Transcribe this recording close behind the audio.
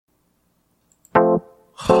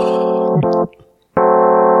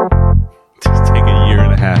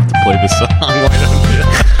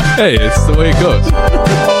Hey, it's the way it goes.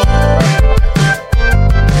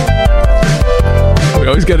 We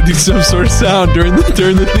always got to do some sort of sound during the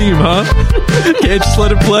theme, huh? Can't just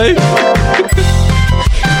let it play.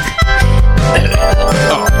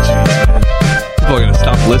 Oh, jeez. People are gonna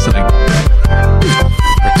stop listening.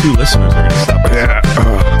 Our 2 listeners are gonna stop listening.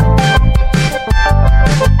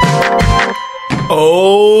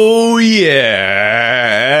 Oh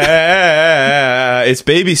yeah. It's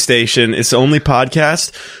Baby Station. It's the only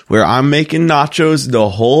podcast where I'm making nachos the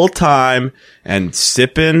whole time and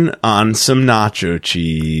sipping on some nacho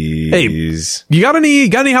cheese. Hey, you got any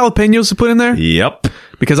jalapenos to put in there? Yep.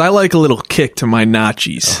 Because I like a little kick to my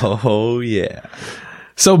nachos. Oh yeah.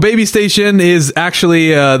 So Baby Station is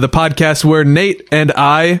actually the podcast where Nate and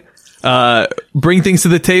I bring things to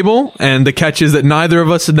the table, and the catch is that neither of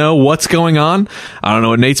us know what's going on. I don't know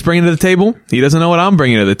what Nate's bringing to the table. He doesn't know what I'm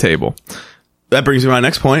bringing to the table. That brings me to my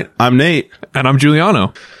next point. I'm Nate. And I'm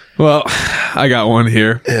Giuliano. Well, I got one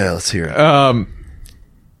here. Yeah, let's hear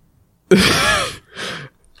it.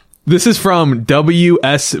 This is from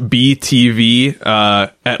WSB-TV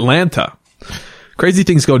Atlanta. Crazy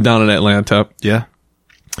things go down in Atlanta. Yeah.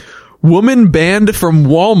 Woman banned from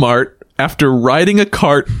Walmart after riding a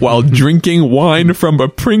cart while drinking wine from a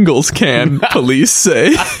Pringles can, police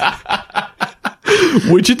say.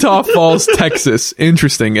 Wichita Falls, Texas.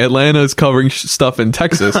 Interesting. Atlanta is covering stuff in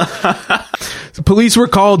Texas. Police were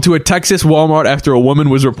called to a Texas Walmart after a woman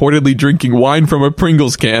was reportedly drinking wine from a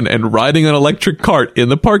Pringles can and riding an electric cart in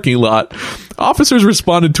the parking lot. Officers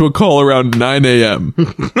responded to a call around 9 a.m.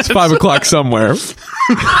 It's 5 o'clock somewhere.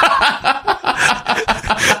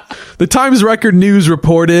 The Times Record News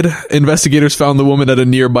reported investigators found the woman at a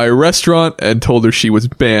nearby restaurant and told her she was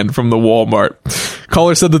banned from the Walmart.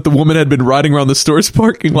 Caller said that the woman had been riding around the store's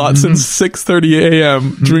parking lot since 6:30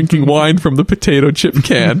 a.m. drinking wine from the potato chip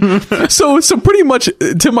can. So pretty much,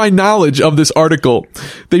 to my knowledge of this article,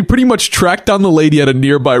 they pretty much tracked down the lady at a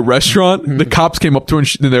nearby restaurant. The cops came up to her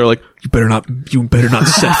and they were like, you better not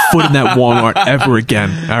set foot in that Walmart ever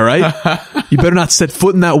again. All right? You better not set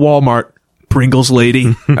foot in that Walmart, Pringles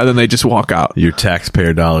lady. And then they just walk out. Your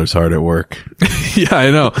taxpayer dollars hard at work. Yeah,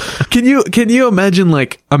 I know. Can you imagine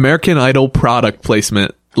like American Idol product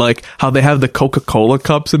placement? Like how they have the Coca-Cola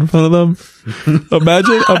cups in front of them.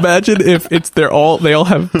 Imagine if they all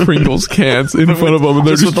have Pringles cans in front of them and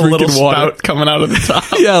they're just with a little drinking water spout coming out of the top.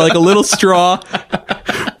 Yeah, like a little straw.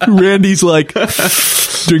 Randy's like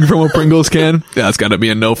drinking from a Pringles can. Yeah, it's got to be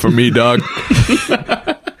a no for me, dog.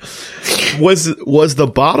 Was the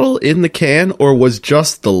bottle in the can or was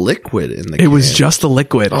just the liquid in the can? It was just the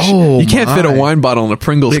liquid. Oh, you can't fit a wine bottle in a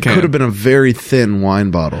Pringles can. It could have been a very thin wine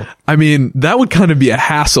bottle. I mean, that would kind of be a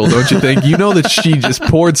hassle, don't you think? You know that she just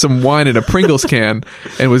poured some wine in a Pringles can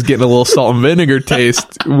and was getting a little salt and vinegar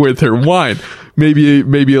taste with her wine. Maybe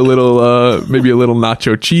a little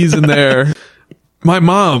nacho cheese in there. My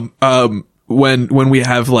mom, when we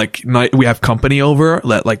have we have company over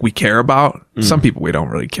that like we care about. Some people we don't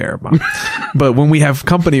really care about, but when we have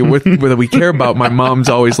company that we care about, my mom's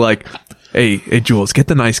always like, "Hey, Jules, get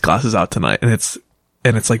the nice glasses out tonight." And it's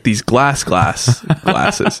like these glasses.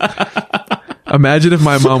 Imagine if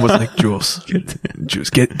my mom was like, "Jules,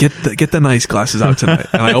 get the nice glasses out tonight,"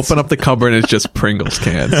 and I open up the cupboard and it's just Pringles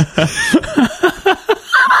cans.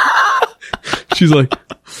 She's like,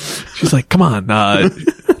 "Come on,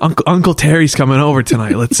 Uncle Terry's coming over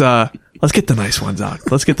tonight. Let's get the nice ones out.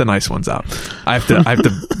 I have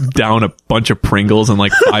to down a bunch of Pringles in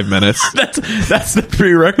like 5 minutes. That's the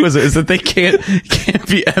prerequisite, is that they can't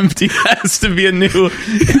be empty. It has to be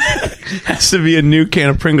a new can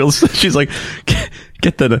of Pringles. She's like,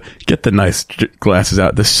 get the nice glasses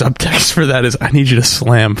out. The subtext for that is, I need you to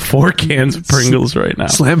slam 4 cans of Pringles right now.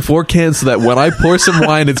 Slam 4 cans so that when I pour some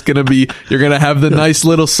wine, you're gonna have the nice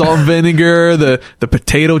little salt and vinegar, the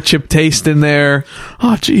potato chip taste in there.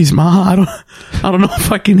 Oh, geez, Ma, I don't know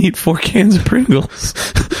if I can eat 4 cans of Pringles.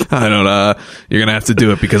 I don't know. You're gonna have to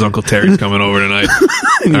do it because Uncle Terry's coming over tonight.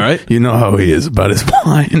 All right. You know how he is about his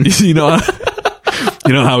wine. you know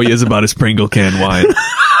how he is about his Pringle can wine.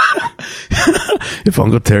 If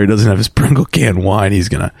Uncle Terry doesn't have his Pringle can wine, he's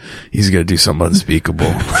gonna do something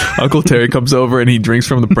unspeakable. Uncle Terry comes over and he drinks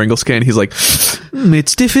from the Pringles can. He's like,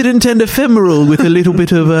 it's diffident and ephemeral with a little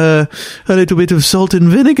bit of salt and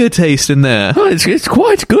vinegar taste in there. Oh, it's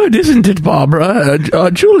quite good, isn't it, Barbara?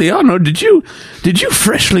 Giuliano, did you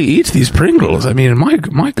freshly eat these Pringles? I mean,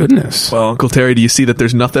 my goodness. Well, Uncle Terry, do you see that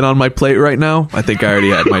there's nothing on my plate right now? I think I already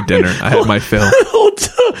had my dinner. I had my fill.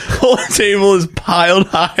 whole table is piled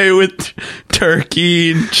high with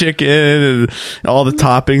turkey and chicken and all the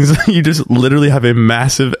toppings. You just literally have a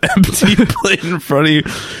massive empty plate in front of you.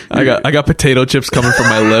 I got potato chips coming from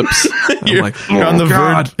my lips. You're on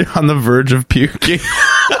the verge of puking.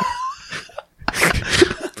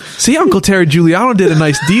 See, Uncle Terry Giuliano did a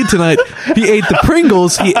nice deed tonight. He ate the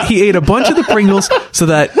Pringles. He ate a bunch of the Pringles so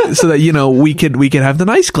that we could have the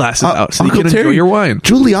nice glasses out so Uncle you can enjoy your wine.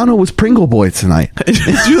 Giuliano was Pringle Boy tonight.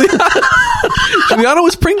 Giuliano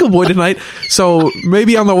was Pringle Boy tonight, so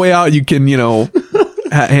maybe on the way out you can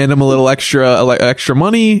hand him a little extra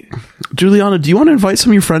money. Giuliano, do you want to invite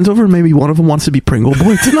some of your friends over? Maybe one of them wants to be Pringle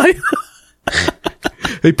Boy tonight.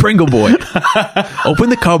 Hey, Pringle Boy, open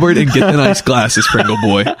the cupboard and get the nice glasses, Pringle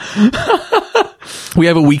Boy. We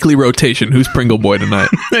have a weekly rotation. Who's Pringle Boy tonight?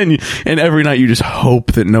 And every night you just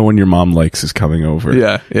hope that no one your mom likes is coming over.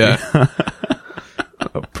 Yeah.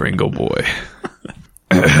 Oh, Pringle Boy.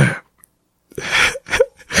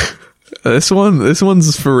 This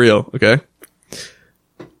one's for real, okay?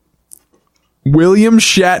 William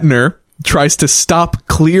Shatner tries to stop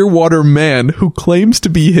Clearwater man who claims to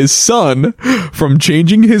be his son from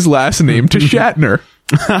changing his last name to Shatner.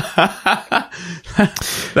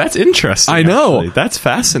 That's interesting. I know. Actually. That's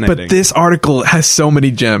fascinating. But this article has so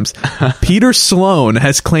many gems. Peter Sloan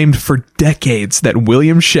has claimed for decades that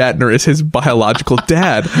William Shatner is his biological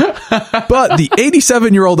dad. But the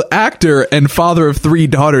 87-year-old actor and father of 3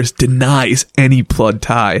 daughters denies any blood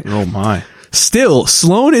tie. Oh my. Still,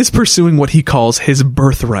 Sloan is pursuing what he calls his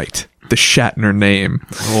birthright, the Shatner name.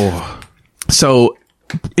 Oh. So,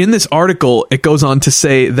 in this article, it goes on to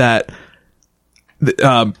say that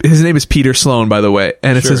his name is Peter Sloan, by the way.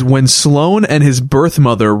 And it says, when Sloan and his birth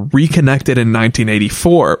mother reconnected in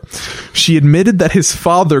 1984, she admitted that his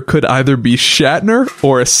father could either be Shatner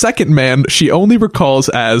or a second man she only recalls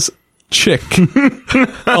as Chick,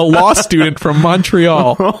 a law student from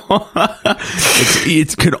Montreal.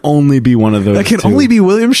 It could only be one of those. That can only be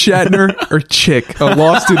William Shatner or Chick, a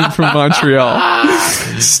law student from Montreal.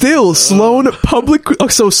 Still, Sloan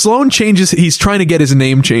changes. He's trying to get his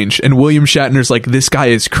name changed, and William Shatner's like, this guy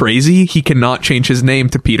is crazy. He cannot change his name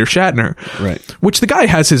to Peter Shatner. Right. Which the guy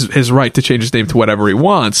has his right to change his name to whatever he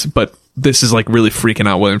wants, but this is like really freaking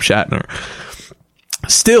out William Shatner.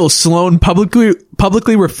 Still, Sloan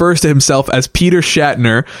publicly refers to himself as Peter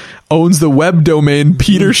Shatner, owns the web domain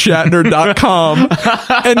petershatner.com,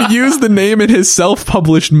 and used the name in his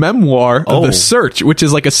self-published memoir, The Search, which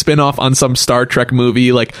is like a spin-off on some Star Trek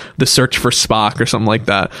movie, like The Search for Spock or something like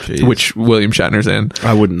that, which William Shatner's in.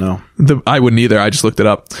 I wouldn't know. I wouldn't either. I just looked it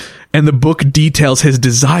up. And the book details his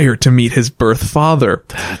desire to meet his birth father.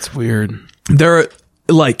 That's weird. Do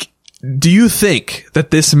you think that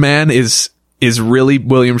this man is really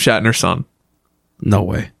William Shatner's son? No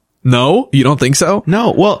way. No? You don't think so?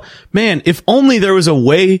 No. Well, man, if only there was a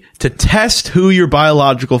way to test who your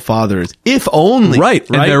biological father is. If only. Right.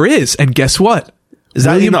 And there is. And guess what? Is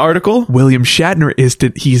that in the article? William Shatner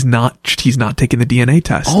he's not taking the DNA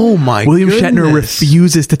test. Oh my William goodness. Shatner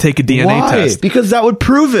refuses to take a DNA test. Because that would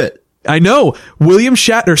prove it. I know.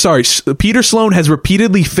 Peter Sloan has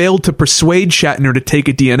repeatedly failed to persuade Shatner to take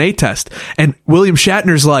a DNA test. And William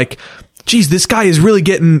Shatner's like, geez, this guy is really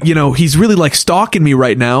getting, he's really like stalking me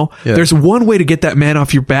right now. Yeah. There's one way to get that man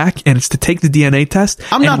off your back, and it's to take the DNA test.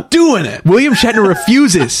 I'm not doing it. William Shatner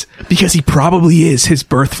refuses because he probably is his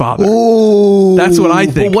birth father. Oh, that's what I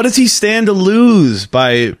think. But what does he stand to lose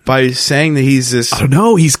by saying that he's this? I don't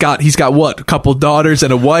know. He's got what? A couple daughters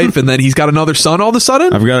and a wife, and then he's got another son all of a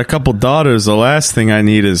sudden? I've got a couple daughters. The last thing I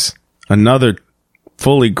need is another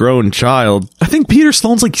fully grown child. I think Peter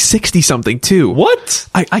Sloan's like 60 something too. What?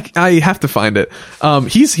 I have to find it.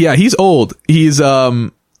 He's old. He's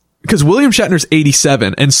because William Shatner's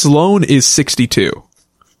 87 and Sloan is 62.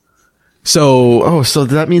 So so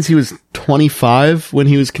that means he was 25 when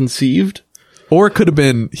he was conceived? Or it could have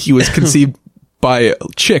been he was conceived by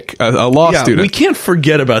Chick, a law student. We can't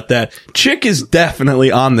forget about that. Chick is definitely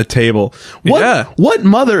on the table. What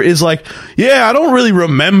mother is like, I don't really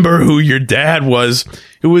remember who your dad was.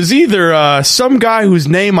 It was either some guy whose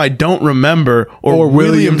name I don't remember or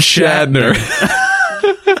William Shatner.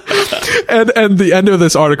 And the end of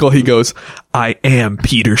this article, he goes, I am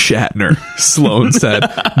Peter Shatner, Sloan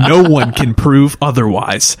said. No one can prove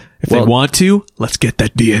otherwise. If they want to, let's get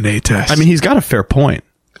that DNA test. I mean, he's got a fair point.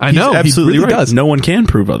 I know. He's absolutely he really right. does. No one can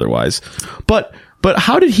prove otherwise. But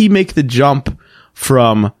how did he make the jump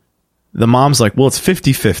from the mom's like, well, it's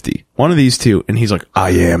 50-50. One of these two. And he's like, I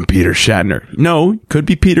am Peter Shatner. No, could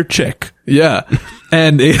be Peter Chick. Yeah.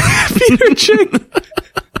 And Peter Chick.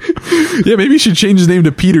 Yeah, maybe he should change his name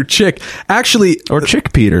to Peter Chick. Actually. Or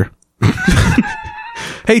Chick Peter.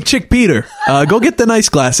 Hey, Chick Peter, go get the nice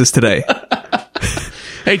glasses today.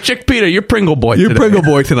 Hey, Chick Peter, you're Pringle Boy You're today. Pringle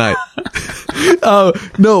Boy tonight.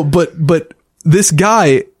 No, but this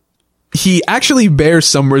guy, he actually bears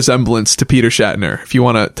some resemblance to Peter Shatner. If you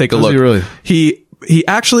want to take a look, he really? He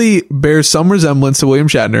actually bears some resemblance to William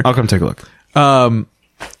Shatner. I'll come take a look.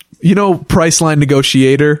 You know, Priceline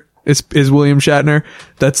Negotiator is William Shatner.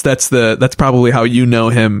 That's probably how you know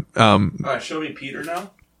him. All right, show me Peter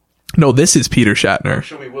now. No, this is Peter Shatner.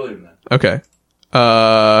 Show me William then. Okay.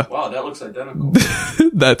 Wow, that looks identical.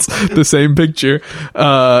 That's the same picture.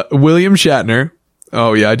 William Shatner.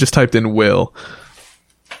 Oh yeah, I just typed in Will.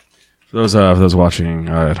 For those watching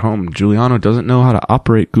at home, Giuliano doesn't know how to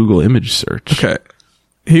operate Google image search. Okay.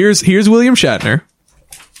 Here's William Shatner.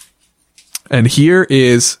 And here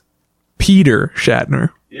is Peter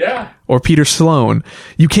Shatner. Yeah. Or Peter Sloan.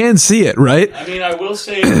 You can see it, right? I mean, I will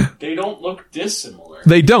say they don't look dissimilar.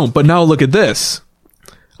 They don't, but now look at this.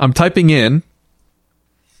 I'm typing in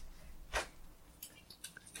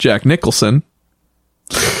Jack Nicholson.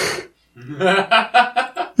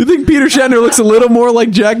 You think Peter Shatner looks a little more like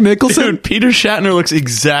Jack Nicholson? Dude, Peter Shatner looks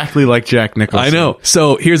exactly like Jack Nicholson. I know.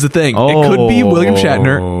 So here's the thing. It could be William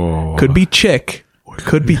Shatner, could be Chick, or it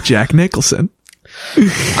could be Jack Nicholson.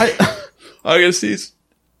 I gotta see.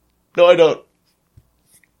 No, I don't.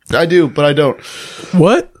 I do, but I don't.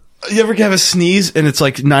 What? You ever have a sneeze and it's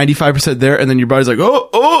like 95% there, and then your body's like,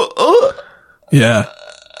 oh. Yeah.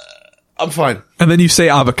 I'm fine. And then you say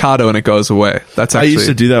avocado and it goes away. That's actually, I used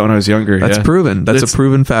to do that when I was younger. That's proven. That's a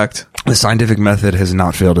proven fact. The scientific method has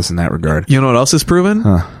not failed us in that regard. You know what else is proven?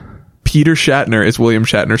 Peter Shatner is William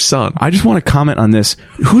Shatner's son. I just want to comment on this.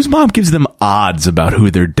 Whose mom gives them odds about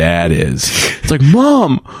who their dad is? It's like,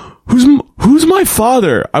 Mom, who's my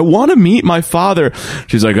father? I want to meet my father.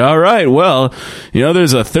 She's like, all right, well,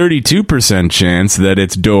 there's a 32% chance that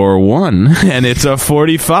it's door 1, and it's a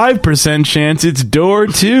 45% chance it's door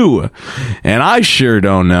 2. And I sure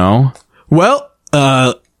don't know. Well,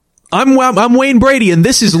 I'm Wayne Brady, and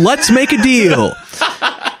this is Let's Make a Deal.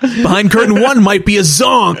 Behind curtain 1 might be a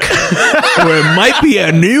zonk, or it might be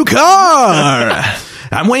a new car.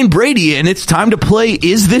 I'm Wayne Brady, and it's time to play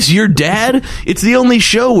Is This Your Dad? It's the only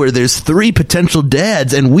show where there's 3 potential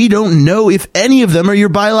dads, and we don't know if any of them are your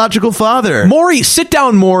biological father. Maury, sit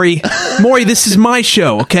down, Maury. Maury, this is my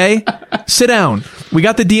show, okay? Sit down. We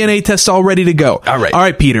got the DNA test all ready to go. All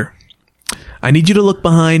right, Peter. I need you to look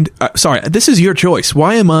behind. Sorry, this is your choice.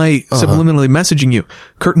 Why am I subliminally messaging you?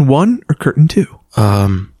 Curtain 1 or curtain 2?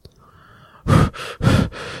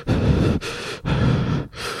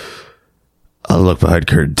 I'll look behind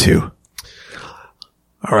curtain 2.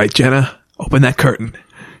 All right, Jenna, open that curtain.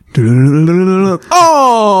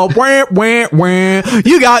 Oh, wah, wah, wah.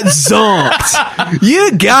 You got zonked.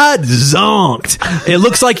 You got zonked. It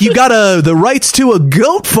looks like you got the rights to a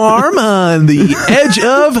goat farm on the edge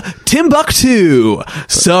of Timbuktu.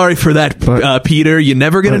 Sorry for that, Peter. You're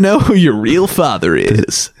never going to know who your real father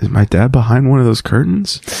is. Is my dad behind one of those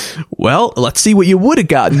curtains? Well, let's see what you would have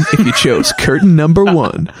gotten if you chose curtain number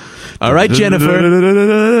 1. All right, Jennifer.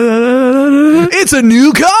 It's a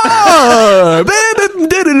new car.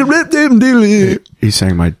 He's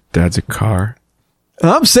saying my dad's a car.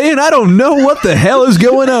 I'm saying I don't know what the hell is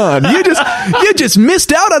going on. You just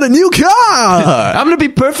missed out on a new car. I'm going to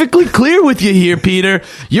be perfectly clear with you here, Peter.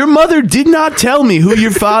 Your mother did not tell me who your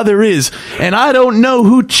father is, and I don't know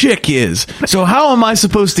who Chick is. So how am I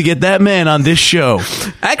supposed to get that man on this show?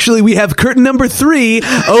 Actually, we have curtain number 3.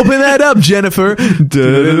 Open that up, Jennifer.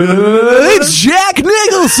 It's Jack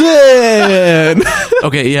Nicholson.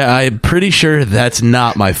 Okay, yeah, I'm pretty sure that's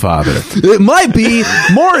not my father. It might be.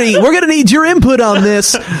 Maury, we're going to need your input on this.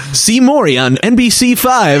 See Maury on NBC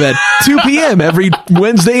 5 at 2 p.m. every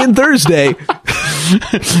Wednesday and Thursday.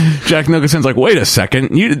 Jack Nicholson's like, wait a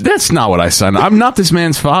second. That's not what I said. I'm not this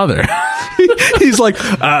man's father. He's like,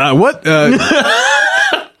 what?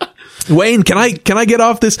 Wayne, can I get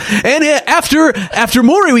off this? And after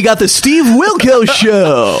Maury, we got the Steve Wilkos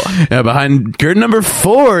Show. Yeah, behind curtain number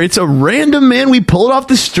 4, it's a random man we pulled off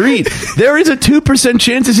the street. There is a 2%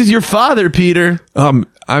 chance this is your father, Peter.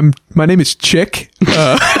 My name is Chick.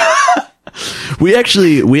 We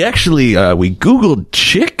Googled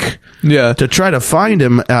Chick. Yeah. To try to find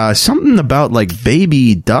him. Something about like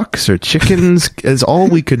baby ducks or chickens is all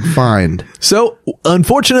we could find. So,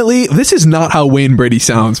 unfortunately, this is not how Wayne Brady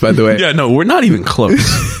sounds, by the way. Yeah, no, we're not even close.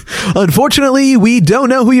 Unfortunately, we don't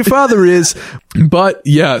know who your father is. But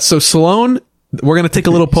yeah, so Sloan, we're going to take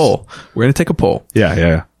a little poll. We're going to take a poll.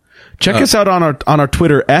 Yeah. Check us out on our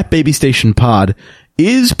Twitter at BabyStationPod.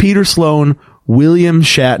 Is Peter Sloan William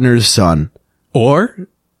Shatner's son? Or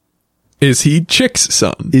is he Chick's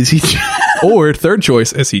son? Is he? Or third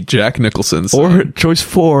choice, is he Jack Nicholson's son? Or choice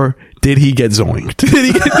 4, did he get zoinked? Did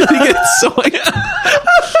he get zoinked?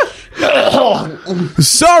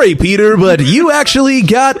 Sorry, Peter, but you actually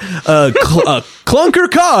got a clunker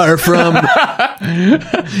car from...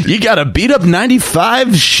 You got a beat-up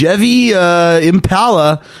 95 Chevy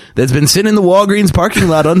Impala that's been sitting in the Walgreens parking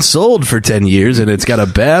lot unsold for 10 years, and it's got a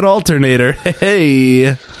bad alternator.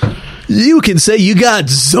 Hey, you can say you got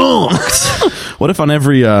zonked. What if on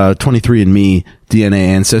every 23andMe DNA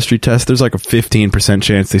ancestry test, there's like a 15%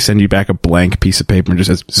 chance they send you back a blank piece of paper and just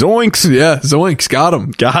says, zoinks. Yeah, zoinks. Got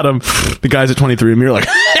him. Got him. The guys at 23andMe are like,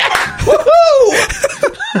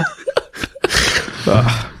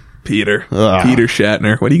 woohoo! Peter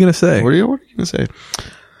Shatner. What are you going to say? What are you going to say?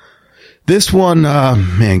 This one,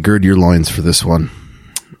 man, gird your loins for this one.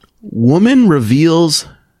 Woman reveals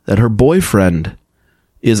that her boyfriend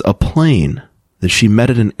is a plane that she met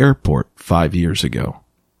at an airport 5 years ago.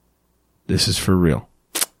 This is for real.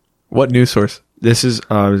 What news source? This is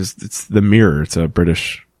it's the Mirror. It's a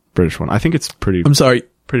British one. I think it's pretty. I'm sorry.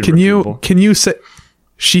 Pretty Can reputable. you say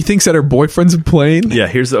she thinks that her boyfriend's a plane? Yeah,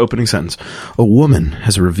 here's the opening sentence. A woman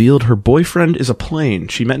has revealed her boyfriend is a plane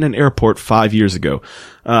she met in an airport 5 years ago.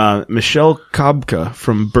 Michelle Kabka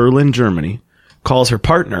from Berlin, Germany, calls her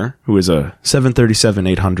partner, who is a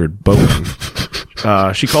 737-800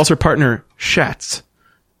 Boeing. She calls her partner Schatz.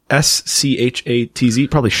 Schatz.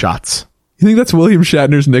 Probably Shots. You think that's William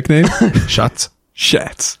Shatner's nickname? Shots.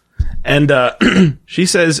 Shats. And she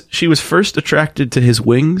says she was first attracted to his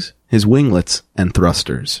wings, his winglets, and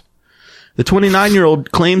thrusters. The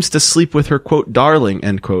 29-year-old claims to sleep with her, quote, darling,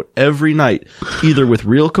 end quote, every night, either with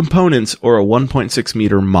real components or a 1.6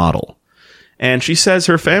 meter model. And she says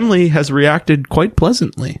her family has reacted quite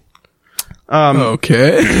pleasantly.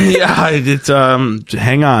 Okay. Yeah, it's,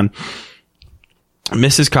 hang on.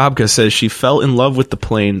 Mrs. Kabka says she fell in love with the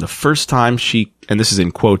plane the first time she, and this is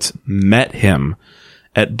in quotes, met him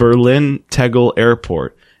at Berlin Tegel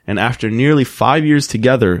Airport. And after nearly 5 years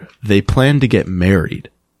together, they plan to get married.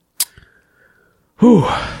 Whew.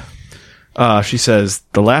 She says,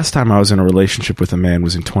 the last time I was in a relationship with a man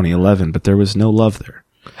was in 2011, but there was no love there.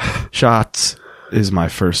 Shots is my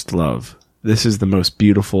first love. This is the most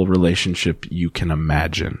beautiful relationship you can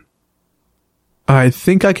imagine. I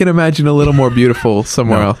think I can imagine a little more beautiful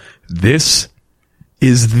somewhere else. This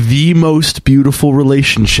is the most beautiful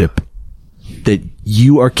relationship that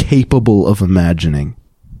you are capable of imagining.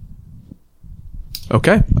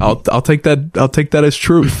 Okay. I'll take that. I'll take that as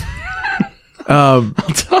truth.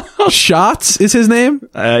 Schatz is his name?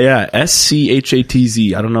 Yeah, Schatz.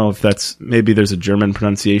 I don't know if that's, maybe there's a German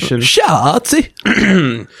pronunciation. Schatz.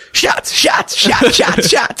 Shots.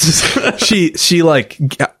 She like,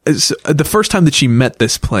 the first time that she met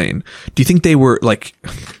this plane, do you think they were like,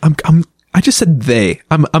 I just said they.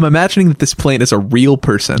 I'm imagining that this plane is a real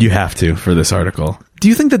person. You have to for this article. Do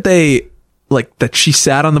you think that they, like, that she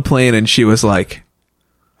sat on the plane and she was like,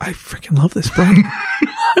 I freaking love this plane?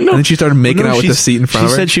 And then she started making out with the seat in front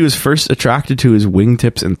of her. She said she was first attracted to his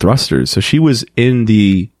wingtips and thrusters. So she was in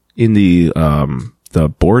the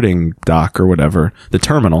boarding dock or whatever, the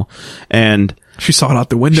terminal, and she saw it out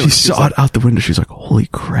the window. She saw it out the window. She's like, holy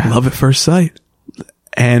crap. Love at first sight.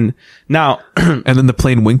 And now, and then the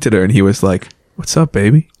plane winked at her and he was like, what's up,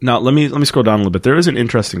 baby? Now let me scroll down a little bit. There is an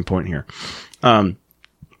interesting point here.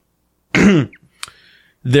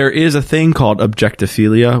 There is a thing called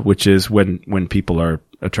objectophilia, which is when people are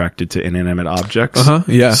attracted to inanimate objects.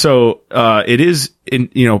 Yeah. So, it is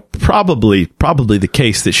probably the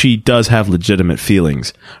case that she does have legitimate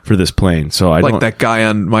feelings for this plane. So I like don't, that guy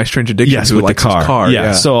on My Strange Addiction yes, who with likes the car. his car.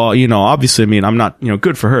 Yeah. So, obviously, I mean, I'm not,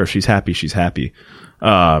 good for her. If she's happy, she's happy.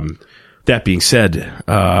 That being said,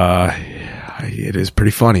 it is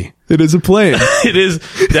pretty funny. It is a plane. It is.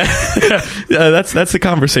 That's the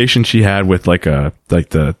conversation she had with her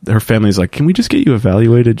family's like, can we just get you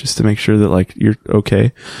evaluated just to make sure that like you're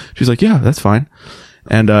okay? She's like, yeah, that's fine.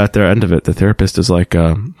 And at the end of it, the therapist is like,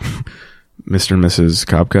 Mr. and Mrs.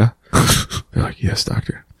 Kabka. They're like, yes,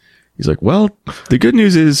 doctor. He's like, well, the good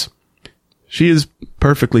news is she is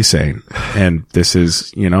perfectly sane. And this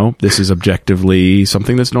is objectively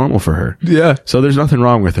something that's normal for her. Yeah. So there's nothing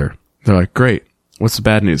wrong with her. They're like, great. What's the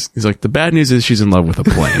bad news? He's like, the bad news is she's in love with a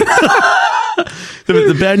plane.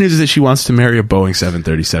 The bad news is that she wants to marry a Boeing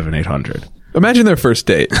 737-800. Imagine their first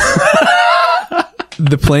date.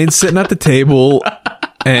 The plane's sitting at the table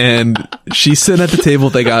and she's sitting at the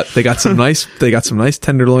table. They got some nice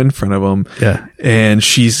tenderloin in front of them. Yeah. And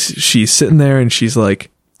she's sitting there and she's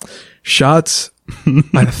like, Shots.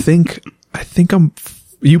 I think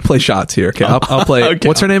you play Shots here. Okay. I'll play. Okay.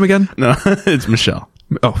 What's her name again? No, it's Michelle.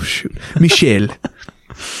 Oh shoot. Michelle.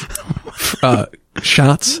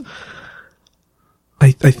 Shots.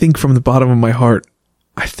 I think from the bottom of my heart,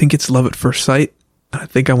 I think it's love at first sight. I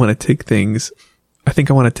think I want to take things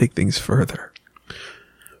further.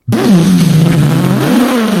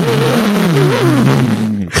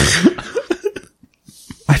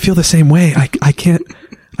 I feel the same way. I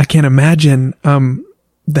can't imagine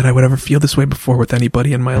that I would ever feel this way before with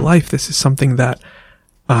anybody in my life. This is something that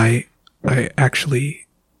I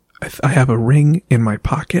have a ring in my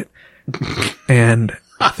pocket, and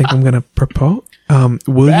I think I'm gonna propose.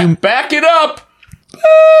 Will you back it up?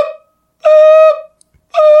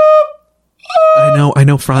 I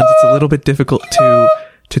know, Franz. It's a little bit difficult to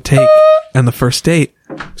take on the first date.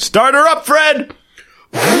 Start her up, Fred.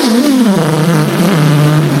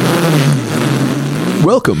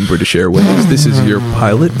 Welcome, British Airways. This is your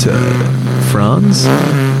pilot, Franz,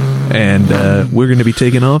 and we're going to be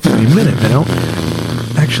taking off any minute now.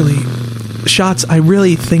 Actually, Shots, I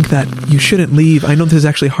really think that you shouldn't leave. I know this is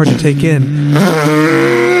actually hard to take in.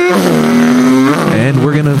 And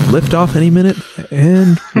we're going to lift off any minute,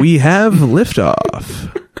 and we have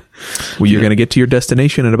liftoff. Well, you're going to get to your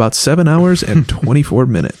destination in about 7 hours and 24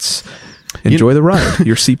 minutes. Enjoy the ride.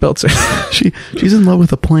 Your seatbelts are... She's in love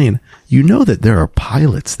with a plane. You know that there are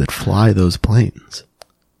pilots that fly those planes.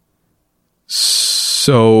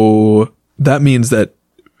 So that means that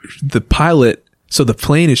the pilot... So the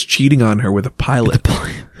plane is cheating on her with a pilot.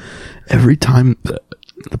 Every time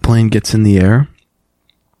the plane gets in the air,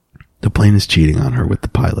 the plane is cheating on her with the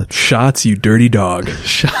pilot. Shots, you dirty dog.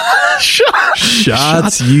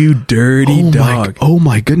 Shots, you dirty dog. Oh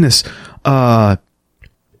my goodness.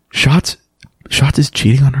 Shots is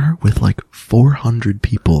cheating on her with like 400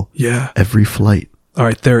 people. Yeah. Every flight. All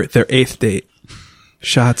right, their 8th date.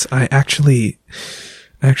 Shots, I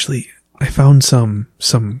found some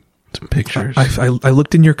pictures. I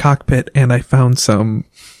looked in your cockpit and I found some.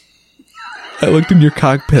 I looked in your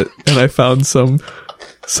cockpit and I found some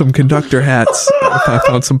conductor hats. I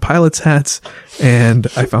found some pilot's hats, and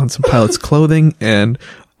I found some pilot's clothing, and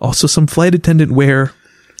also some flight attendant wear.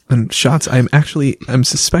 And Shots, I'm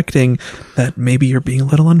suspecting that maybe you're being a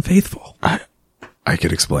little unfaithful. I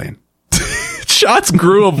could explain. Shots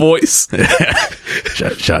grew a voice.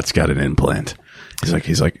 Shots got an implant.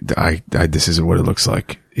 He's like, this isn't what it looks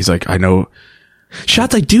like. He's like, I know.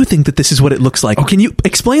 Shots, I do think that this is what it looks like. Can you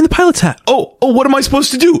explain the pilot's hat? Oh, what am I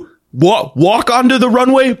supposed to do? Walk onto the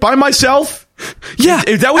runway by myself? Yeah,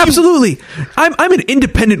 is that what absolutely. I'm an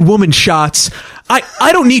independent woman, Shots.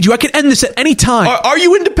 I don't need you. I can end this at any time. Are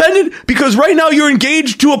you independent? Because right now you're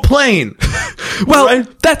engaged to a plane. Well,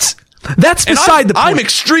 right? That's beside the point. I'm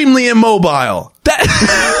extremely immobile.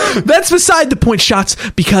 That's beside the point, Shots,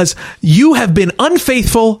 because you have been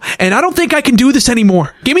unfaithful, and I don't think I can do this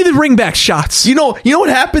anymore. Give me the ring back, Shots. You know what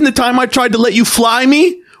happened the time I tried to let you fly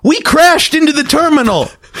me? We crashed into the terminal.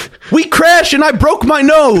 We crashed and I broke my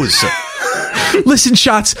nose. Listen,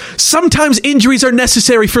 Shots, sometimes injuries are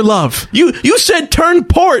necessary for love. You said turn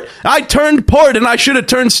port. I turned port and I should have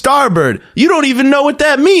turned starboard. You don't even know what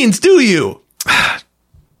that means, do you?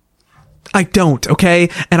 I don't, okay?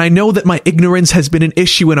 And I know that my ignorance has been an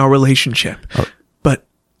issue in our relationship. But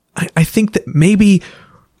I think that maybe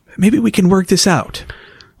we can work this out.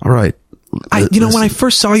 All right. When I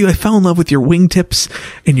first saw you, I fell in love with your wingtips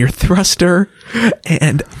and your thruster,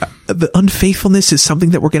 and the unfaithfulness is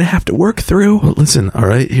something that we're going to have to work through. Well, listen, all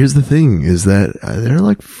right, here's the thing, is that there are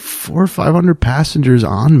like 400 or 500 passengers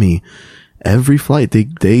on me every flight.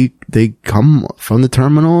 They come from the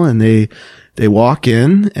terminal and they walk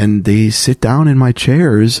in and they sit down in my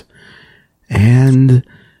chairs, and,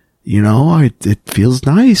 it feels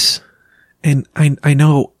nice. And I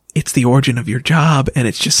know it's the origin of your job, and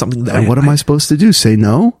it's just something that. And what am I supposed to do? Say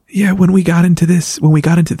no? Yeah, when we got into this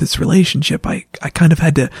relationship, I kind of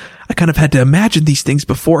had to imagine these things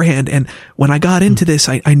beforehand. And when I got into this,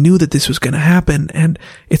 I knew that this was going to happen, and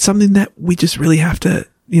it's something that we just really have to,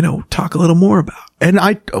 talk a little more about. And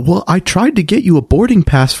I tried to get you a boarding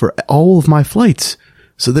pass for all of my flights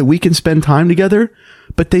so that we can spend time together,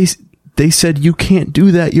 but they said you can't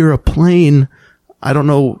do that. You're a plane. I don't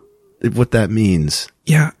know what that means.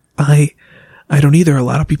 Yeah, I don't either. A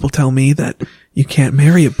lot of people tell me that you can't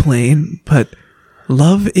marry a plane, but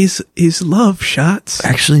love is love, Shots.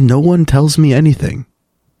 Actually, no one tells me anything,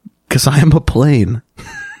 because I am a plane.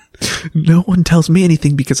 No one tells me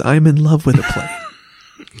anything because I'm in love with a plane.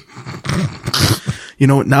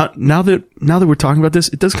 Now that we're talking about this,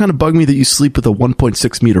 it does kind of bug me that you sleep with a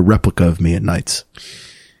 1.6 meter replica of me at nights.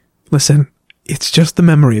 Listen, it's just the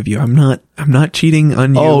memory of you. I'm not cheating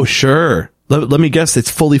on you. Oh, sure. Let me guess,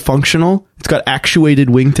 it's fully functional? It's got actuated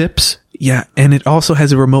wingtips? Yeah, and it also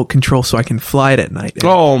has a remote control so I can fly it at night.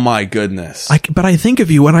 Oh my goodness. But I think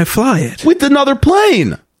of you when I fly it. With another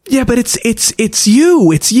plane. Yeah, but it's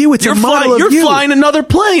you. It's you. It's a model of you. You're flying another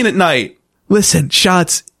plane at night. Listen,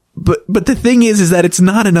 Shots. But the thing is that it's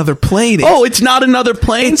not another plane. It's not another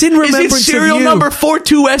plane? It's in remembrance of Is it serial you. number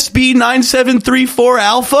 42SB9734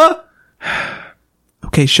 Alpha?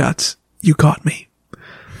 Okay, Shots. You caught me.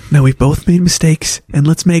 Now we've both made mistakes, and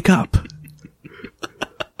let's make up.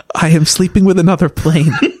 I am sleeping with another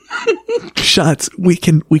plane. Shots, we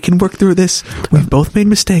can work through this. We've both made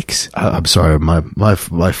mistakes. I'm sorry, my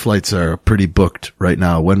flights are pretty booked right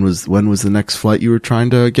now. When was the next flight you were trying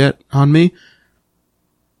to get on me?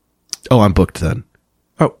 Oh, I'm booked then.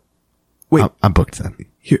 Oh, wait. I'm booked then.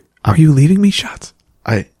 Are you leaving me, Shots?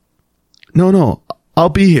 No, I'll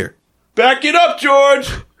be here. Back it up,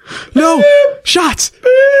 George. No, Shots,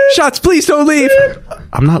 Shots, please don't leave.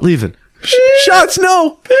 I'm not leaving. Shots,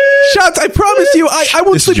 no, Shots. I promise you, I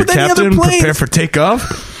won't This sleep is your with any captain. other plane. Prepare for takeoff.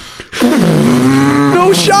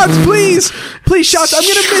 No, Shots, please, Shots. I'm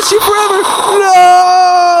gonna miss you forever.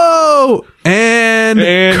 No, and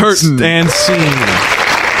curtain and scene.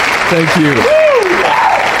 Thank you.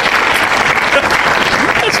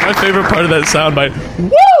 That's my favorite part of that soundbite.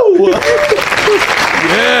 Woo!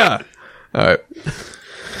 Yeah. All right.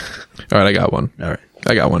 I got one. All right.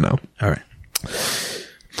 I got one now. All right.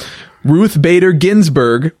 Ruth Bader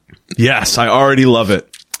Ginsburg. Yes, I already love it.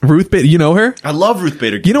 Ruth Bader, you know her? I love Ruth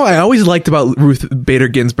Bader. You know what I always liked about Ruth Bader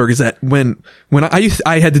Ginsburg is that when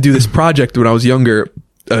I had to do this project when I was younger,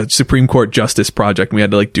 a Supreme Court Justice project, and we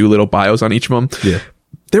had to do little bios on each of them. Yeah.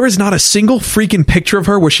 There is not a single freaking picture of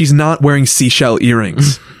her where she's not wearing seashell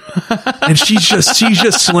earrings. And she's just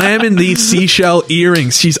slamming these seashell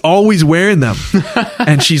earrings. She's always wearing them.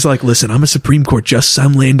 And she's like, listen, I'm a Supreme Court justice.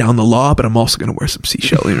 I'm laying down the law, but I'm also going to wear some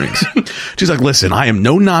seashell earrings. She's like, listen, I am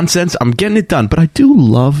no nonsense. I'm getting it done, but I do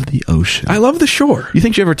love the ocean. I love the shore. You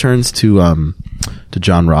think she ever turns to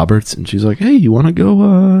John Roberts and she's like, hey, you want to go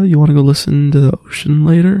listen to the ocean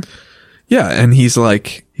later? Yeah. And he's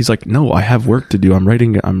like, no, I have work to do. I'm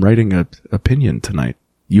writing a opinion tonight.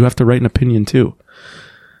 You have to write an opinion too.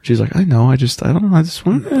 She's like, I know. I don't know.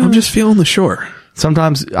 I'm just feeling the shore.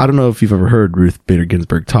 Sometimes, I don't know if you've ever heard Ruth Bader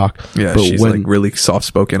Ginsburg talk. Yeah, but she's really soft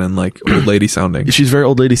spoken and old lady sounding. She's very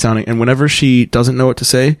old lady sounding. And whenever she doesn't know what to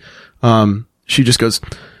say, she just goes,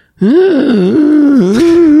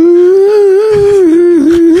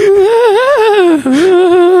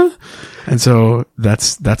 and so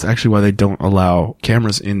that's actually why they don't allow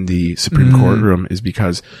cameras in the Supreme Courtroom, is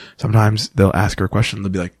because sometimes they'll ask her a question. They'll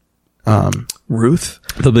be like, Ruth?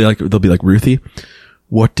 They'll be like, Ruthie,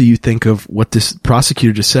 what do you think of what this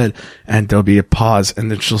prosecutor just said? And there'll be a pause,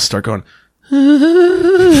 and then she'll start going, yeah,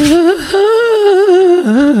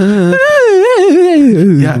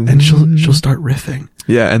 and she'll start riffing.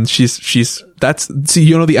 Yeah, and she's that's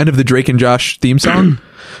the end of the Drake and Josh theme song?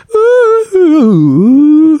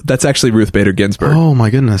 That's actually Ruth Bader Ginsburg. Oh my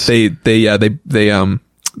goodness.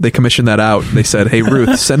 They commissioned that out. They said, "Hey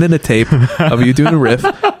Ruth, send in a tape of you doing a riff.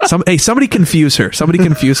 Somebody confuse her. Somebody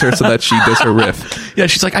confuse her so that she does her riff." Yeah,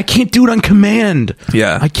 she's like, I can't do it on command.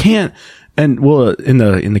 Yeah, I can't. And in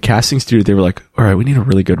the casting studio, they were like, "All right, we need a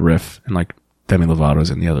really good riff." And Demi Lovato's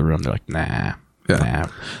in the other room. They're like, "Nah." They're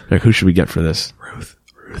like, who should we get for this? Ruth,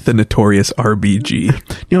 the notorious RBG.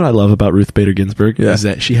 You know what I love about Ruth Bader Ginsburg is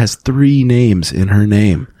that she has 3 names in her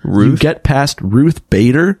name. Ruth? You get past Ruth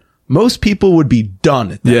Bader, most people would be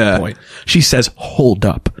done at that point. She says, hold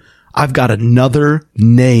up. I've got another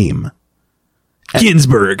name.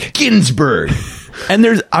 Ginsburg. And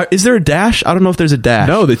is there a dash? I don't know if there's a dash.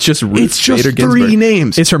 No, it's just Ruth It's just Bader 3 Ginsburg.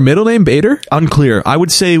 names. Is her middle name Bader? Unclear. I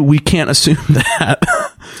would say we can't assume that.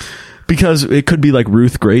 Because it could be like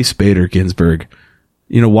Ruth Grace Bader Ginsburg.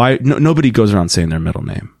 You know why? Nobody goes around saying their middle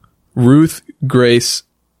name. Ruth Grace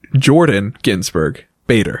Jordan Ginsburg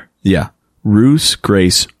Bader. Yeah. Ruth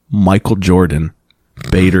Grace Michael Jordan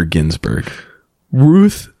Bader Ginsburg.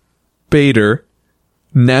 Ruth Bader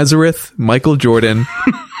Nazareth Michael Jordan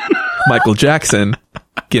Michael Jackson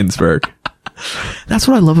Ginsburg. That's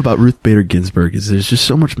what I love about Ruth Bader Ginsburg, is there's just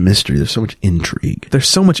so much mystery. There's so much intrigue. There's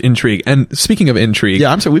so much intrigue. And speaking of intrigue.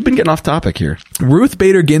 Yeah, I'm sorry. We've been getting off topic here. Ruth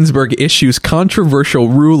Bader Ginsburg issues controversial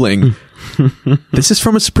ruling. This is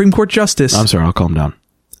from a Supreme Court justice. I'm sorry. I'll calm down.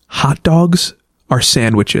 Hot dogs are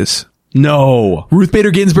sandwiches. No. Ruth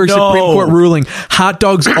Bader Ginsburg, No. Supreme Court ruling. Hot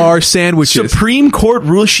dogs are sandwiches. Supreme Court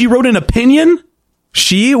rule. She wrote an opinion?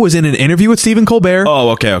 She was in an interview with Stephen Colbert.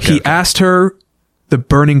 Oh, okay. He asked her the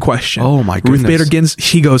burning question. Oh, my Ruth goodness. Bader Ginsburg,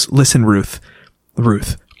 he goes, listen, Ruth,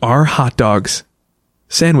 are hot dogs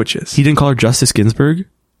sandwiches? He didn't call her Justice Ginsburg?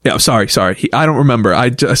 Yeah, sorry. I don't remember.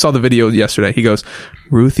 I saw the video yesterday. He goes,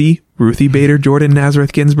 Ruthie Bader Jordan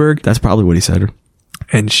Nazareth Ginsburg. That's probably what he said.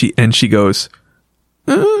 And she goes,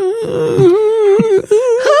 and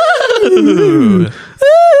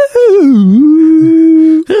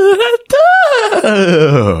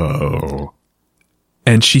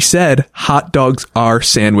she said, hot dogs are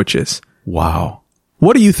sandwiches. Wow.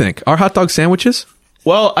 What do you think? Are hot dogs sandwiches?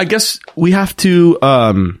 Well, I guess we have to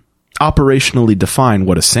operationally define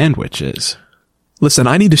what a sandwich is. Listen,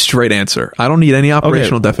 I need a straight answer. I don't need any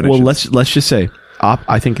operational definition. Well, let's just say,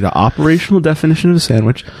 I think the operational definition of a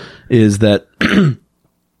sandwich is that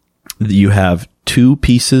you have two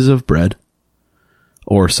pieces of bread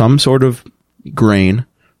or some sort of grain,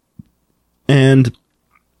 and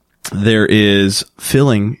there is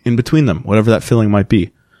filling in between them, whatever that filling might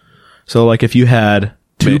be. So, like, if you had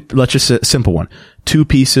let's just say a simple one, 2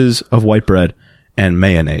 pieces of white bread and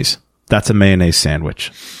mayonnaise. That's a mayonnaise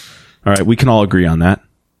sandwich. All right, we can all agree on that.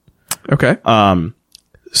 Okay.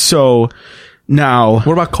 So now,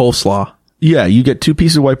 what about coleslaw? Yeah, you get 2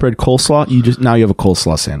 pieces of white bread, coleslaw. Now you have a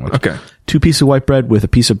coleslaw sandwich. Okay. 2 pieces of white bread with a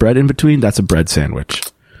piece of bread in between. That's a bread sandwich.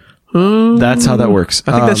 That's how that works.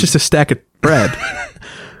 I think that's just a stack of bread,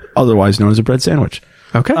 otherwise known as a bread sandwich.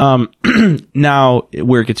 Okay. Now,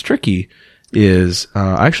 where it gets tricky is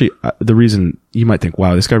the reason you might think,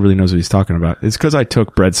 wow, this guy really knows what he's talking about. It's because I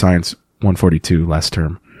took Bread Science 142 last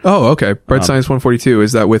term. Oh, okay. Bread Science 142.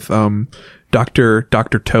 Is that with Dr.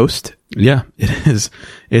 Toast? Yeah, it is.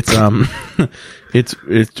 It's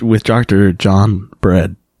it's with Dr. John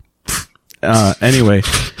Bread. Anyway,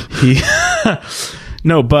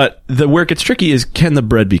 no, but where it gets tricky is, can the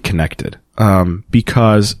bread be connected?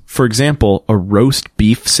 Because, for example, a roast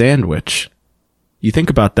beef sandwich, you think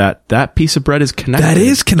about that piece of bread is connected. That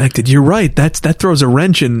is connected. You're right. That throws a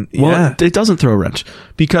wrench in. Well, yeah. It doesn't throw a wrench,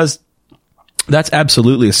 because that's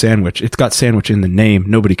absolutely a sandwich. It's got sandwich in the name.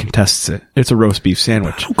 Nobody contests it. It's a roast beef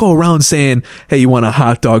sandwich. Don't go around saying, hey, you want a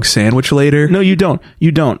hot dog sandwich later? No, you don't.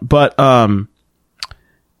 You don't. But,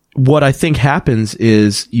 what I think happens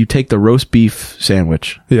is you take the roast beef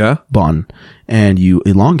sandwich bun and you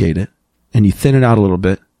elongate it and you thin it out a little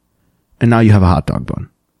bit, and now you have a hot dog bun.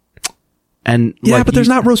 And but there's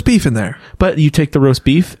not roast beef in there. But you take the roast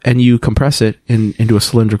beef and you compress it into a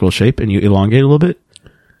cylindrical shape and you elongate it a little bit.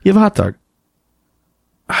 You have a hot dog.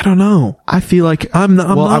 I don't know. I feel like I'm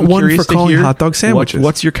not one for calling hot dog sandwiches.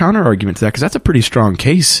 What's your counter argument to that? Because that's a pretty strong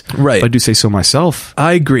case. Right. If I do say so myself.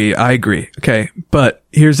 I agree. Okay. But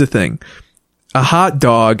here's the thing. A hot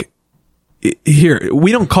dog, here,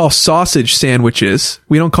 we don't call sausage sandwiches.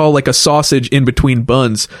 We don't call like a sausage in between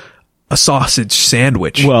buns a sausage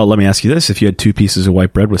sandwich. Well, let me ask you this. If you had 2 pieces of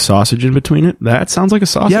white bread with sausage in between it, that sounds like a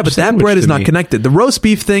sausage sandwich. Yeah, but that bread is not connected. The roast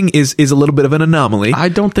beef thing is a little bit of an anomaly. I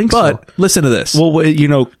don't think so. But listen to this.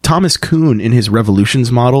 Well, Thomas Kuhn, in his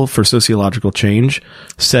revolutions model for sociological change,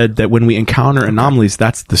 said that when we encounter anomalies,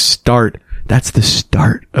 that's the start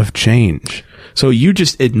of change. So you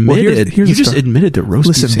just admitted, admitted that roast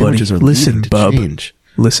beef sandwiches are leading to change.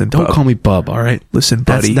 Listen, don't call me bub, all right? Listen,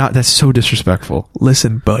 buddy. That's so disrespectful.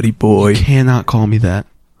 Listen, buddy boy. You cannot call me that.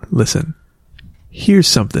 Listen, here's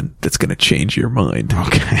something that's going to change your mind.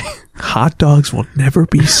 Okay. Hot dogs will never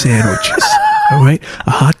be sandwiches. All right?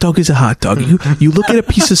 A hot dog is a hot dog. You look at a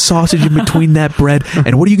piece of sausage in between that bread,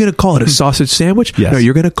 and what are you going to call it? A sausage sandwich? Yes. No,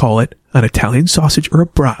 you're going to call it an Italian sausage or a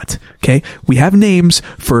brat. Okay? We have names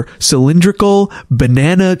for cylindrical,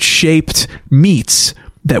 banana-shaped meats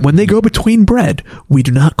that when they go between bread, we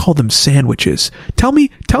do not call them sandwiches. Tell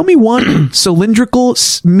me one cylindrical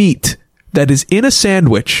meat that is in a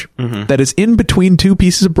sandwich, that is in between 2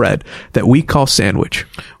 pieces of bread, that we call sandwich.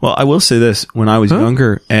 Well, I will say this. When I was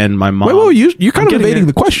younger and my mom... Wait, you're kind of evading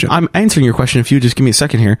the question. I'm answering your question. If you just give me a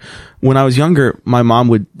second here. When I was younger, my mom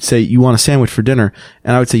would say, you want a sandwich for dinner?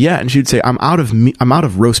 And I would say, yeah. And she would say, I'm out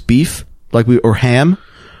of roast beef, or ham.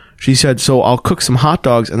 She said, so I'll cook some hot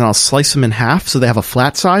dogs and then I'll slice them in half so they have a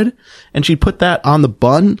flat side. And she'd put that on the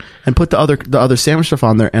bun and put the other sandwich stuff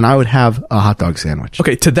on there, and I would have a hot dog sandwich.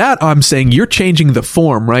 Okay, to that I'm saying you're changing the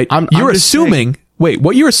form, right? You're assuming... Wait,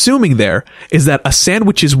 what you're assuming there is that a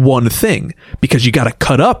sandwich is one thing because you got to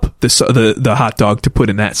cut up the hot dog to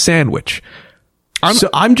put in that sandwich.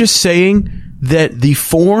 I'm just saying that the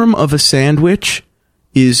form of a sandwich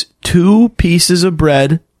is 2 pieces of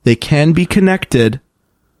bread. They can be connected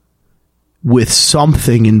with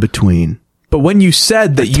something in between. But when you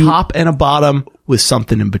said that top and a bottom with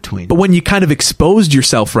something in between. But when you kind of exposed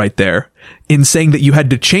yourself right there in saying that you had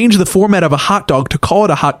to change the format of a hot dog to call it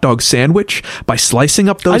a hot dog sandwich by slicing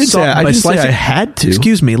up those... I didn't say I had to.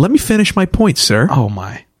 Excuse me, let me finish my point, sir. Oh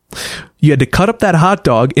my. You had to cut up that hot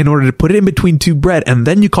dog in order to put it in between two bread, and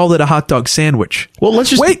then you called it a hot dog sandwich. Well, let's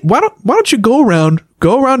just wait. Why don't you go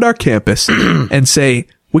around our campus and say,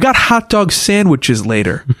 we got hot dog sandwiches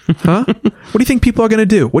later? Huh? What do you think people are going to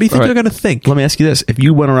do? What do you think they're going to think? Let me ask you this. If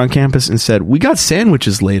you went around campus and said, we got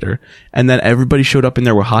sandwiches later, and then everybody showed up in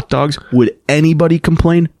there with hot dogs, would anybody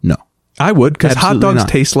complain? No. I would, because hot Absolutely dogs not.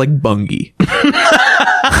 taste like bungie.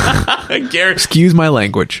 Gary, Excuse my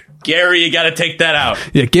language. you got to take that out.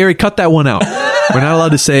 Yeah, Gary, cut that one out. We're not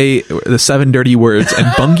allowed to say the 7 dirty words, and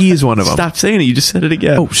bungie is one of them. Stop saying it. You just said it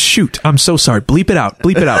again. Oh, shoot. I'm so sorry. Bleep it out.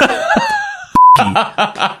 Bleep it out.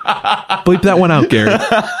 Bleep that one out, Gary.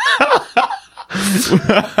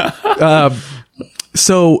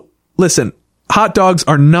 So, listen, hot dogs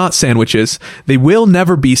are not sandwiches. They will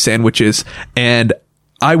never be sandwiches, and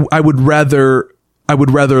I would rather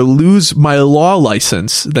lose my law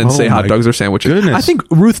license than say hot dogs are sandwiches. Goodness. I think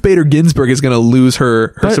Ruth Bader Ginsburg is going to lose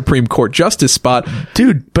her Supreme Court justice spot.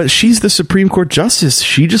 Dude, but she's the Supreme Court justice.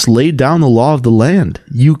 She just laid down the law of the land.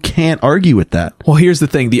 You can't argue with that. Well, here's the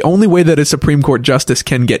thing. The only way that a Supreme Court justice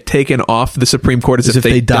can get taken off the Supreme Court is if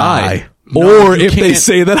they die. No, Or you if they can't.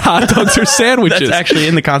 say that hot dogs are sandwiches. That's actually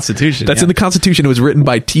in the Constitution. That's in the Constitution. It was written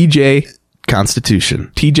by TJ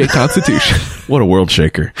Constitution. Constitution. What a world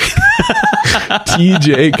shaker.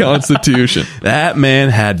 TJ Constitution. That man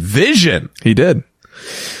had vision. He did.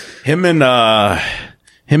 Him and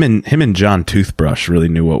John Toothbrush really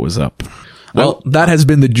knew what was up. Well, that has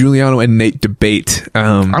been the Giuliano and Nate debate.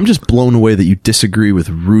 I'm just blown away that you disagree with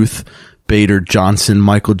Ruth Bader Johnson,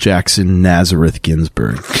 Michael Jackson, Nazareth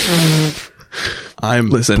Ginsburg.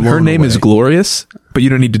 Listen, her name is glorious, but you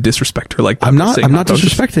don't need to disrespect her like that. I'm not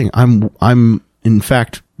disrespecting. I'm in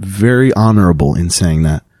fact very honorable in saying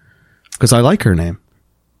that because I like her name.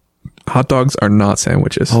 Hot dogs are not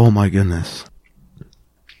sandwiches. Oh my goodness.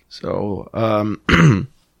 So,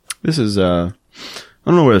 this is I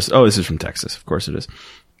don't know where this. Oh, this is from Texas. Of course it is.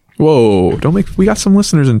 Whoa! We got some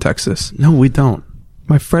listeners in Texas. No, we don't.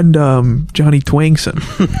 My friend Johnny Twangson.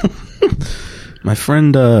 My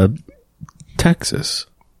friend Texas.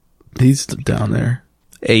 He's down there.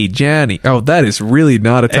 Hey, Johnny. Oh, that is really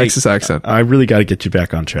not a Texas accent. I really got to get you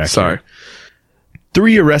back on track. Sorry. Here.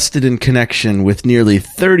 3 arrested in connection with nearly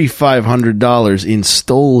 $3,500 in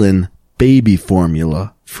stolen baby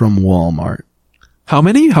formula from Walmart. How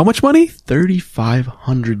many? How much money?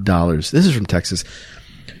 $3,500. This is from Texas.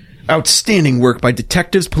 Outstanding work by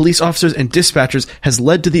detectives, police officers, and dispatchers has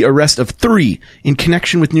led to the arrest of 3 in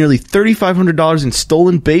connection with nearly $3,500 in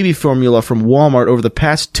stolen baby formula from Walmart over the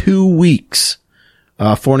past 2 weeks.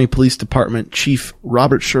 Forney Police Department Chief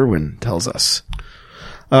Robert Sherwin tells us.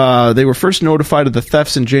 They were first notified of the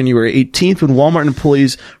thefts on January 18th when Walmart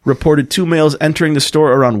employees reported 2 males entering the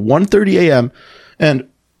store around 1:30 a.m. and,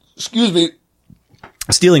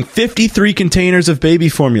 stealing 53 containers of baby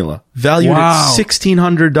formula valued at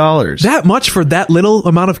 $1,600. That much for that little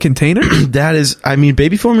amount of containers? That is,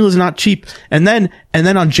 baby formula is not cheap. And then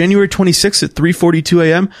on January 26th at 3:42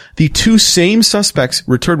 a.m., the 2 same suspects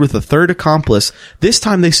returned with a third accomplice. This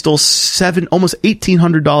time they stole almost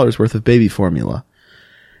 $1,800 worth of baby formula.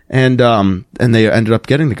 And they ended up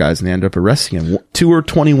getting the guys and they ended up arresting him. 2 are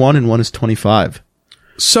 21 and 1 is 25.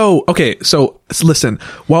 So listen,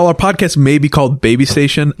 while our podcast may be called Baby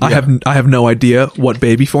Station, I have no idea what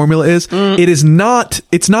baby formula is. It's not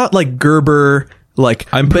like Gerber, like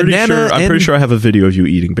I'm pretty sure I have a video of you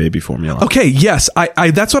eating baby formula. Okay, yes,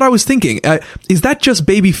 I that's what I was thinking. Is that just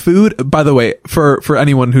baby food? By the way, for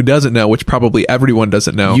anyone who doesn't know, which probably everyone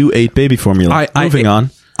doesn't know, You ate baby formula. Moving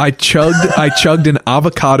on. I chugged an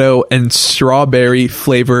avocado and strawberry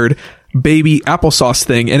flavored baby applesauce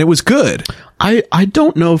thing, and it was good. I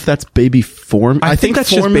don't know if that's baby formula. I think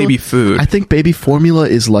that's just baby food. I think baby formula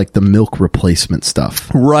is like the milk replacement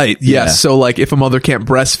stuff. Right. Yes. Yeah. So like if a mother can't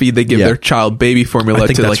breastfeed, they give their child baby formula I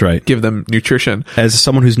think to that's like right. give them nutrition. As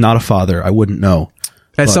someone who's not a father, I wouldn't know.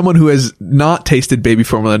 As someone who has not tasted baby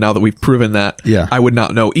formula, now that we've proven that, I would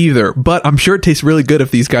not know either. But I'm sure it tastes really good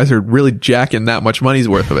if these guys are really jacking that much money's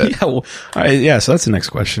worth of it. Yeah. Well, so that's the next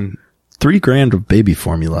question. $3,000 of baby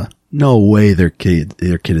formula. No way their kid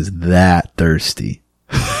is that thirsty.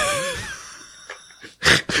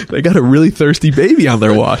 They got a really thirsty baby on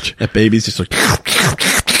their watch. That baby's just like,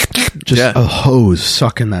 a hose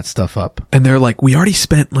sucking that stuff up. And they're like, we already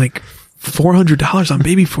spent like $400 on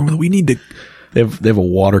baby formula. We need to. They have a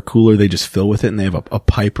water cooler they just fill with it, and they have a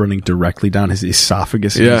pipe running directly down his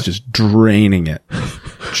esophagus, and he's just draining it.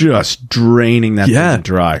 Just draining that thing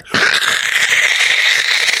dry.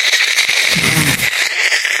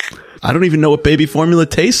 I don't even know what baby formula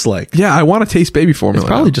tastes like. Yeah, I want to taste baby formula. It's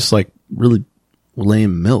probably just like really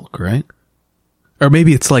lame milk, right? Or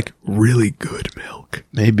maybe it's like really good milk.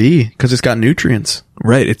 Maybe because it's got nutrients.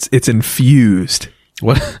 Right. It's infused.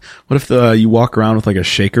 What if you walk around with like a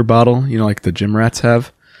shaker bottle, you know, like the gym rats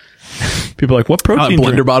have? People are like, what protein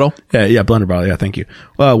blender drink? bottle? Yeah, blender bottle. Yeah, thank you.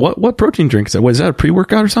 What protein drink is that? What, is that a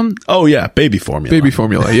pre-workout or something? Oh yeah, baby formula. Baby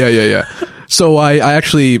formula. Yeah. So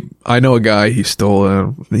I know a guy, he's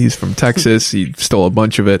from Texas. He stole a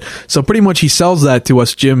bunch of it. So pretty much he sells that to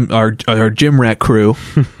us our gym rat crew,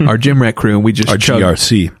 and we just Our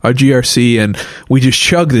GRC, and we just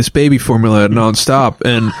chug this baby formula nonstop,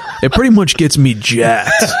 and it pretty much gets me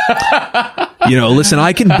jacked. You know, listen,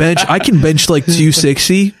 I can bench like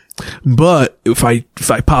 260. But if I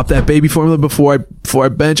pop that baby formula before I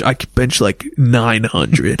bench, I can bench like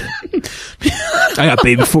 900. I got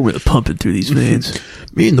baby formula pumping through these veins.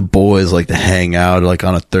 Me and the boys like to hang out like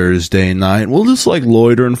on a Thursday night. We'll just like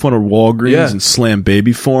loiter in front of Walgreens and slam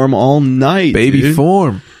baby form all night. Baby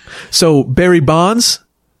form. So Barry Bonds,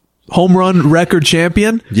 home run record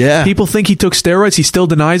champion. Yeah. People think he took steroids. He still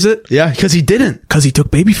denies it. Yeah, because he didn't. Because he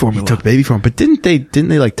took baby formula. But didn't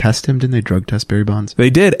they like test him? Didn't they drug test Barry Bonds? They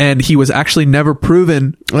did, and he was actually never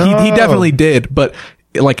proven. He definitely did, but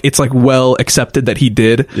like it's like well accepted that he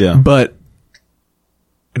did. Yeah. But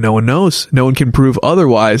no one knows. No one can prove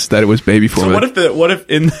otherwise that it was baby formula. So what if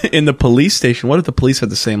in the police station, what if the police had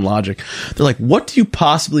the same logic? They're like, what do you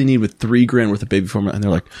possibly need with $3,000 worth of baby formula? And they're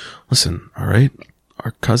like, listen, all right,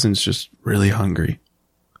 our cousin's just really hungry.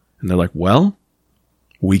 And they're like, well,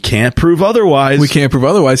 we can't prove otherwise.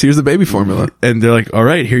 Here's the baby formula. And they're like, all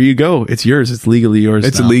right, here you go. It's yours. It's legally yours.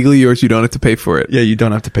 It's legally yours. You don't have to pay for it. Yeah, you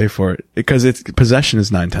don't have to pay for it because possession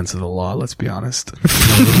is 9/10 of the law. Let's be honest.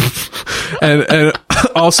 and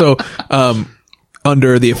also,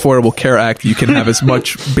 under the Affordable Care Act, you can have as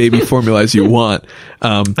much baby formula as you want.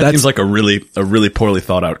 That seems like a really poorly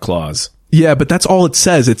thought out clause. Yeah, but that's all it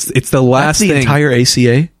says. It's the last thing. That's the entire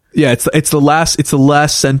ACA? Yeah, it's the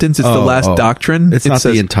last sentence. It's the last doctrine. It's not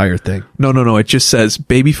the entire thing. No. It just says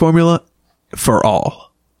baby formula for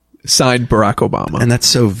all. Signed Barack Obama. And that's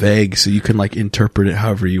so vague, so you can like interpret it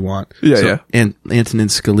however you want. Yeah. And Antonin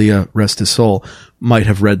Scalia, rest his soul, might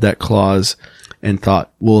have read that clause and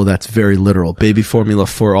thought, well, that's very literal. Baby formula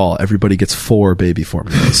for all. Everybody gets 4 baby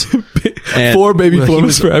formulas. 4 baby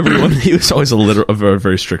formulas for everyone. He was always a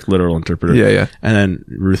very strict literal interpreter. Yeah. And then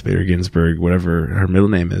Ruth Bader Ginsburg, whatever her middle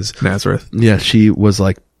name is. Nazareth. Yeah, she was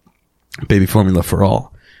like, baby formula for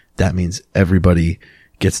all. That means everybody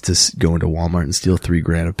gets to go into Walmart and steal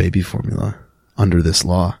 $3,000 of baby formula under this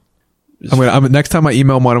law. Next time I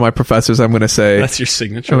email one of my professors, I'm going to say, that's your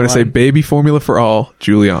signature. I'm going to say baby formula for all,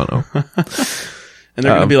 Giuliano. And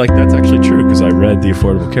they're going to be like, that's actually true because I read the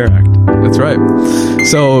Affordable Care Act. That's right.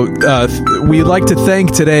 So we'd like to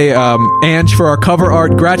thank today Ange for our cover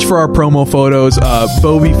art, Gratch for our promo photos,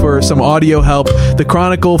 Bovie for some audio help, The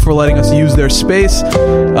Chronicle for letting us use their space,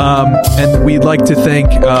 and we'd like to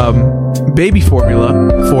thank Baby Formula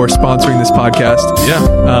for sponsoring this podcast.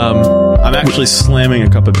 Yeah. I'm actually slamming a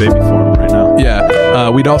cup of baby form right now. Yeah.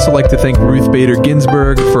 We'd also like to thank Ruth Bader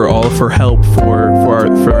Ginsburg for all of her help for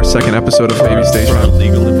our second episode of Baby Station. For our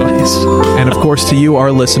legal advice. And of course to you,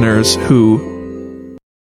 our listeners, who